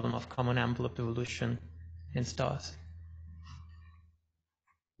the problem of common envelope evolution in stars.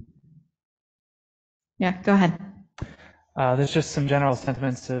 Yeah, go ahead. There's just some general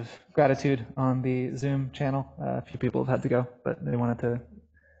sentiments of gratitude on the Zoom channel. A few people have had to go, but they wanted to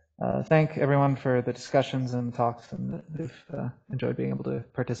thank everyone for the discussions and the talks, and they've enjoyed being able to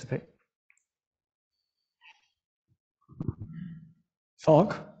participate.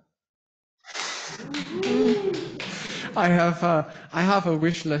 Falk? I have a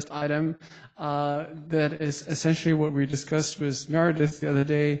wish list item that is essentially what we discussed with Meredith the other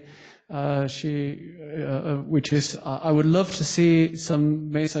day. Which is, I would love to see some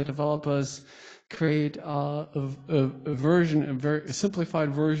Mesa developers create a very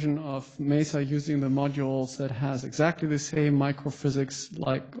simplified version of Mesa using the modules that has exactly the same microphysics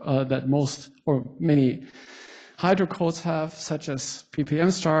like that most or many hydrocodes have, such as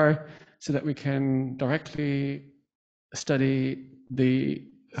ppm star, so that we can directly study the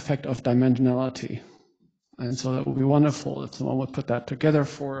effect of dimensionality. And so that would be wonderful if someone would put that together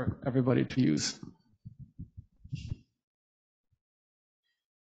for everybody to use.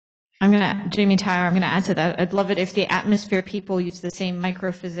 Jamie Tyler, I'm gonna add to that. I'd love it if the atmosphere people use the same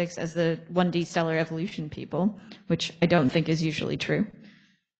microphysics as the 1D stellar evolution people, which I don't think is usually true.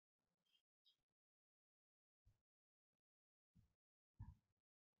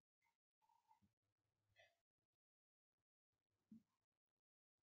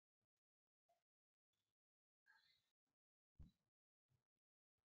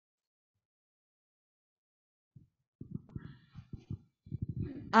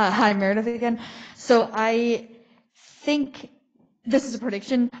 Hi, Meredith again. So I think this is a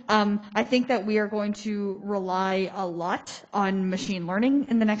prediction. I think that we are going to rely a lot on machine learning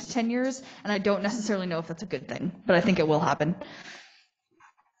in the next 10 years, and I don't necessarily know if that's a good thing, but I think it will happen.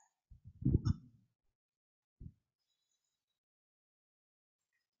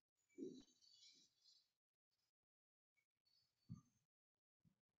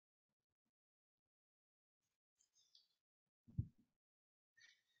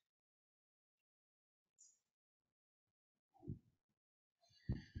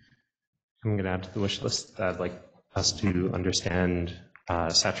 I'm going to add to the wish list that I'd like us to understand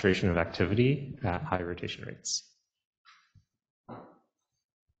saturation of activity at high rotation rates.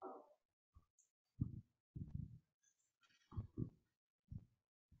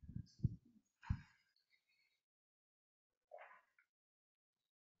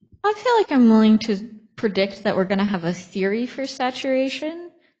 I feel like I'm willing to predict that we're going to have a theory for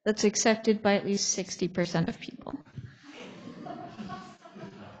saturation that's accepted by at least 60% of people.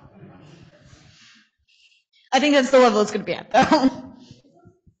 I think that's the level it's going to be at, though.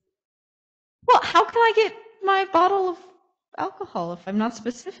 Well, how can I get my bottle of alcohol if I'm not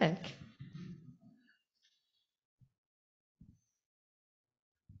specific?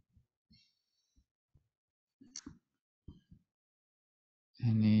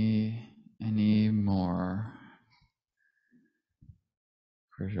 Any more?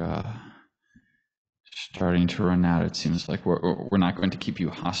 We're starting to run out. It seems like we're not going to keep you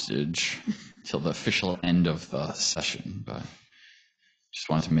hostage till the official end of the session, but just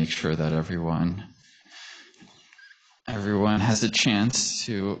wanted to make sure that everyone has a chance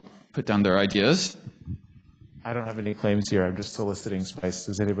to put down their ideas. I don't have any claims here. I'm just soliciting spice.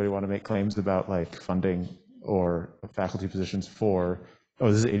 Does anybody want to make claims about like funding or faculty positions for?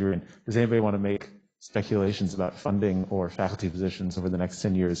 Oh, this is Adrian. Does anybody want to make speculations about funding or faculty positions over the next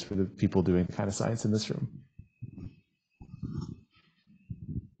 10 years for the people doing the kind of science in this room?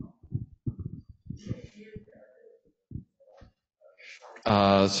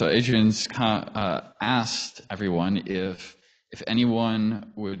 So Adrian's asked everyone if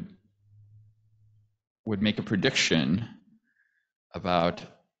anyone would make a prediction about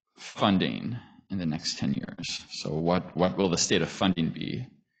funding in the next 10 years. So what will the state of funding be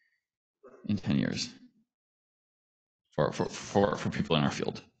in 10 years for people in our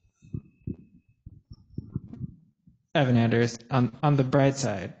field? Evan Anders, on the bright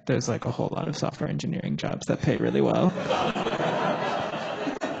side, there's like a whole lot of software engineering jobs that pay really well.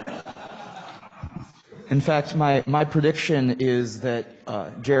 In fact, my prediction is that,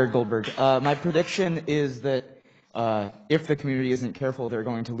 Jared Goldberg, my prediction is that if the community isn't careful, they're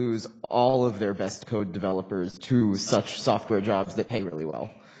going to lose all of their best code developers to such software jobs that pay really well.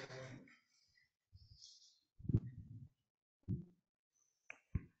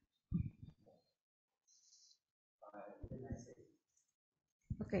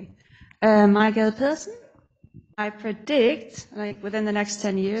 Okay. Michael Pearson. I predict, like within the next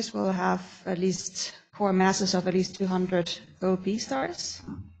 10 years, we'll have at least core masses of at least 200 OP stars.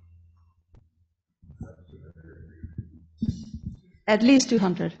 At least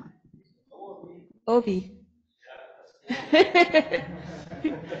 200. OP.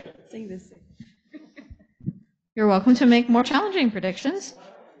 Sing this. You're welcome to make more challenging predictions.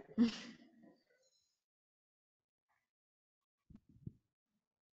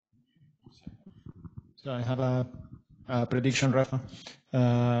 So I have a prediction, Rafa.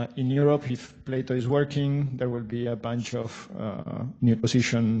 In Europe, if Plato is working, there will be a bunch of new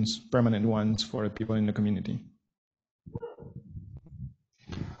positions, permanent ones for people in the community.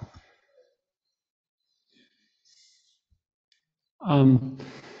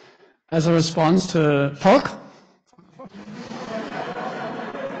 As a response to Polk,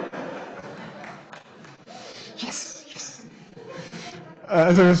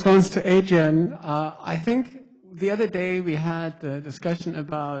 as a response to Adrian, I think the other day we had the discussion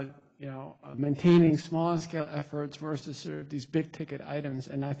about maintaining small scale efforts versus sort of these big ticket items,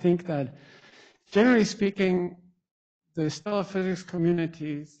 and I think that generally speaking, the stellar physics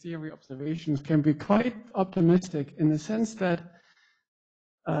community theory observations can be quite optimistic in the sense that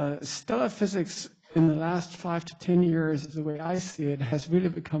stellar physics in the last 5 to 10 years, the way I see it, has really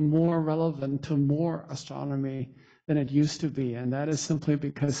become more relevant to more astronomy than it used to be, and that is simply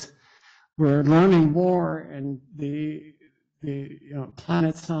because we're learning more in the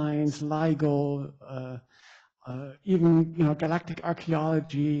planet science, LIGO, even galactic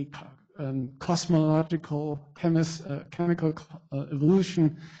archaeology, cosmological, chemical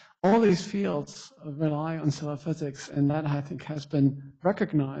evolution. All these fields rely on stellar physics, and that I think has been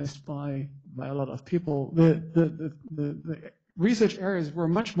recognized by a lot of people. The research areas were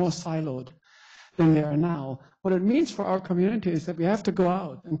much more siloed than they are now. What it means for our community is that we have to go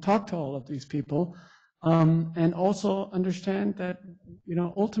out and talk to all of these people, and also understand that,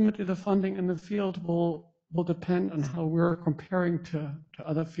 ultimately the funding in the field will depend on how we're comparing to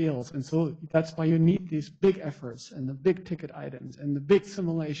other fields. And so that's why you need these big efforts and the big ticket items and the big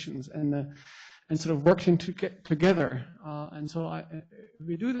simulations and sort of working together. And so if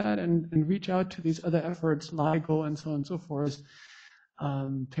we do that and reach out to these other efforts, LIGO and so on and so forth,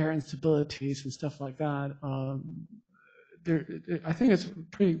 pair instabilities and stuff like that, I think it's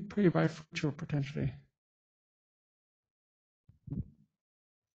pretty bright future potentially.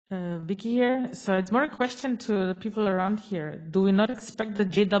 Vicky here. So it's more a question to the people around here. Do we not expect that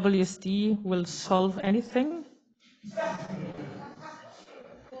JWST will solve anything?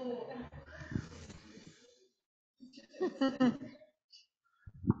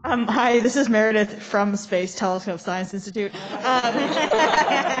 Hi, this is Meredith from Space Telescope Science Institute. I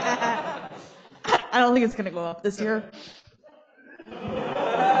don't think it's going to go up this year.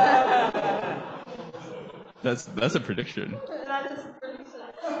 That's a prediction.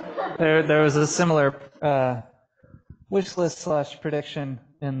 There was a similar wish list / prediction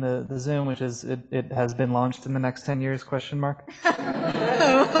in the Zoom, which is it has been launched in the next 10 years, question mark.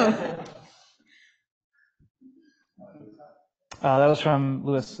 That was from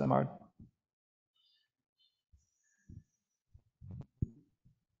Louis Amard.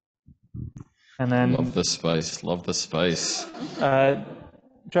 And then Love the spice. Love the spice.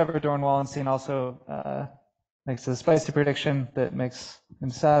 Trevor Dorn-Wallenstein also makes a spicy prediction that makes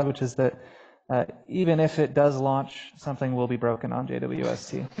him sad, which is that even if it does launch, something will be broken on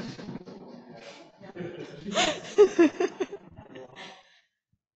JWST.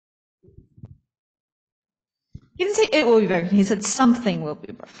 He didn't say it will be broken. He said something will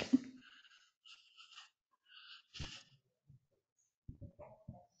be broken.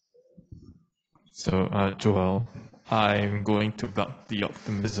 So, Joel, I'm going to buck the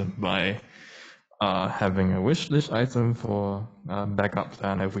optimism by having a wish list item for backup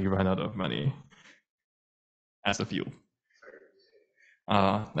plan if we run out of money as a field.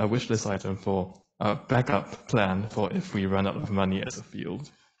 A wish list item for a backup plan for if we run out of money as a field.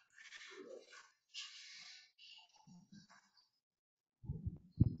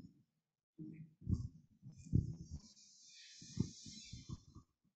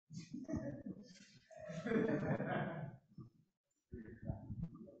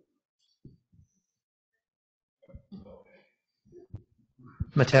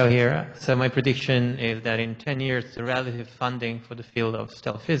 Matteo here. So my prediction is that in 10 years, the relative funding for the field of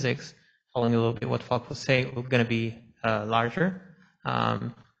stellar physics, following a little bit what Falk was saying, is going to be larger,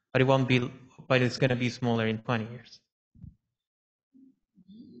 but it won't be. But it's going to be smaller in 20 years.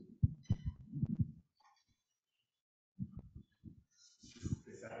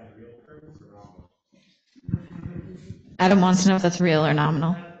 Adam wants to know if that's real or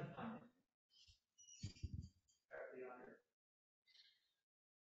nominal.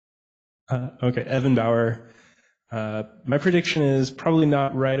 Okay, Evan Bauer. My prediction is probably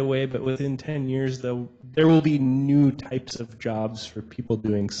not right away, but within 10 years, though, there will be new types of jobs for people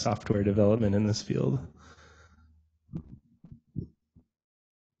doing software development in this field.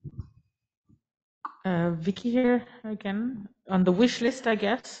 Vicky here again. On the wish list, I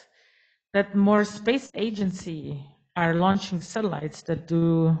guess, that more space agency are launching satellites that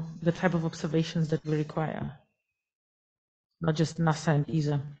do the type of observations that we require. Not just NASA and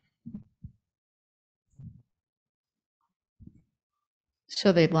ESA.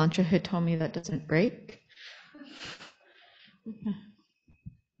 So they'd launch a Hitomi that doesn't break? Okay.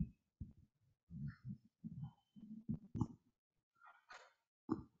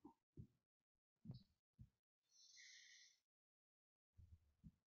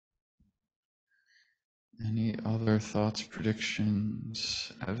 Any other thoughts,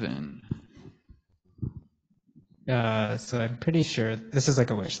 predictions? Evan? So I'm pretty sure this is like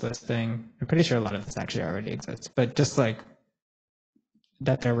a wish list thing. I'm pretty sure a lot of this actually already exists, but just like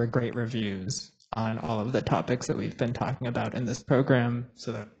that there were great reviews on all of the topics that we've been talking about in this program,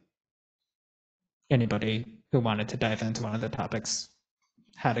 so that anybody who wanted to dive into one of the topics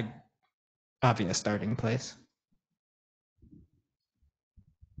had an obvious starting place.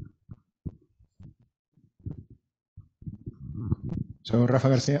 So Rafa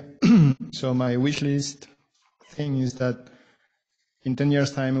Garcia, so my wish list thing is that in 10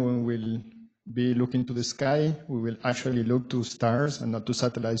 years' time, when we'll be looking to the sky, we will actually look to stars and not to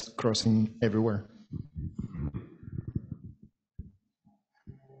satellites crossing everywhere.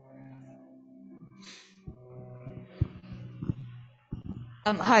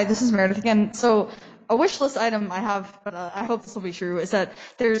 Hi, this is Meredith again. So a wish list item I have, but I hope this will be true, is that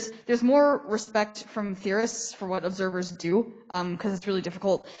there's more respect from theorists for what observers do, because it's really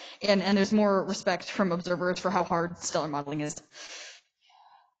difficult, and there's more respect from observers for how hard stellar modeling is.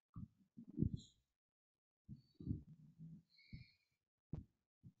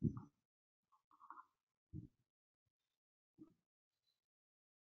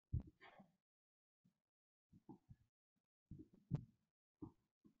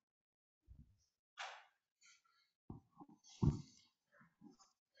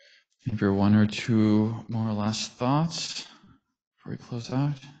 Maybe one or two more last thoughts before we close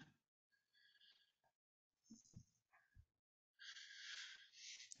out.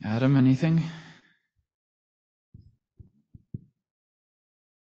 Adam, anything?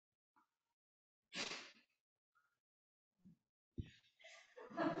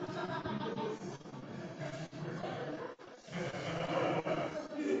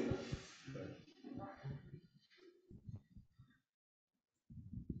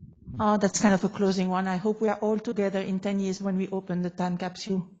 Oh, that's kind of a closing one. I hope we are all together in 10 years when we open the time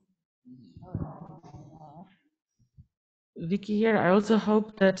capsule. Vicky here. I also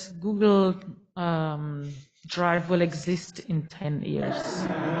hope that Google Drive will exist in 10 years,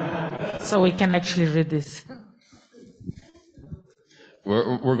 so we can actually read this.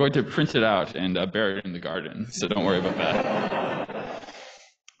 We're going to print it out and bury it in the garden, so don't worry about that.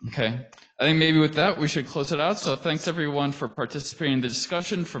 Okay, I think maybe with that we should close it out. So thanks everyone for participating in the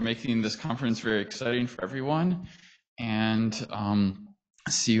discussion, for making this conference very exciting for everyone, and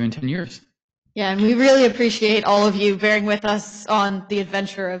see you in 10 years. Yeah, and we really appreciate all of you bearing with us on the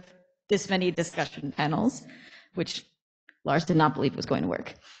adventure of this many discussion panels, which Lars did not believe was going to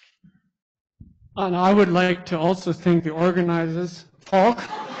work. And I would like to also thank the organizers. Talk.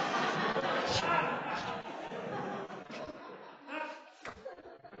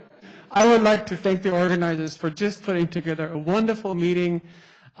 I would like to thank the organizers for just putting together a wonderful meeting.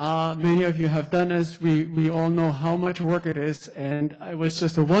 Many of you have done this. We all know how much work it is, and it was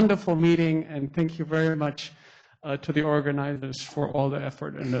just a wonderful meeting, and thank you very much to the organizers for all the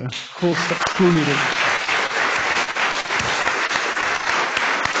effort and the cool meeting.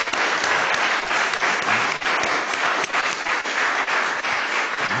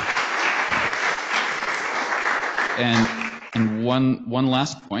 And one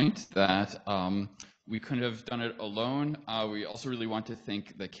last point that we couldn't have done it alone. We also really want to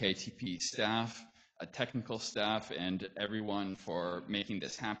thank the KITP staff, technical staff, and everyone for making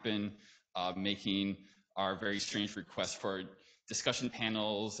this happen, making our very strange request for discussion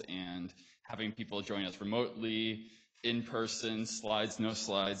panels and having people join us remotely, in person, slides, no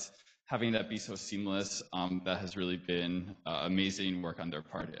slides, having that be so seamless. That has really been amazing work on their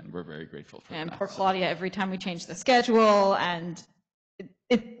part, and we're very grateful for that. And poor Claudia, every time we changed the schedule, and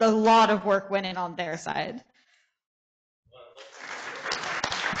a lot of work went in on their side.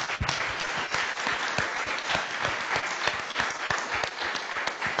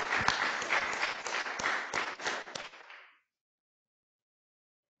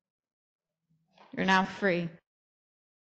 You're now free.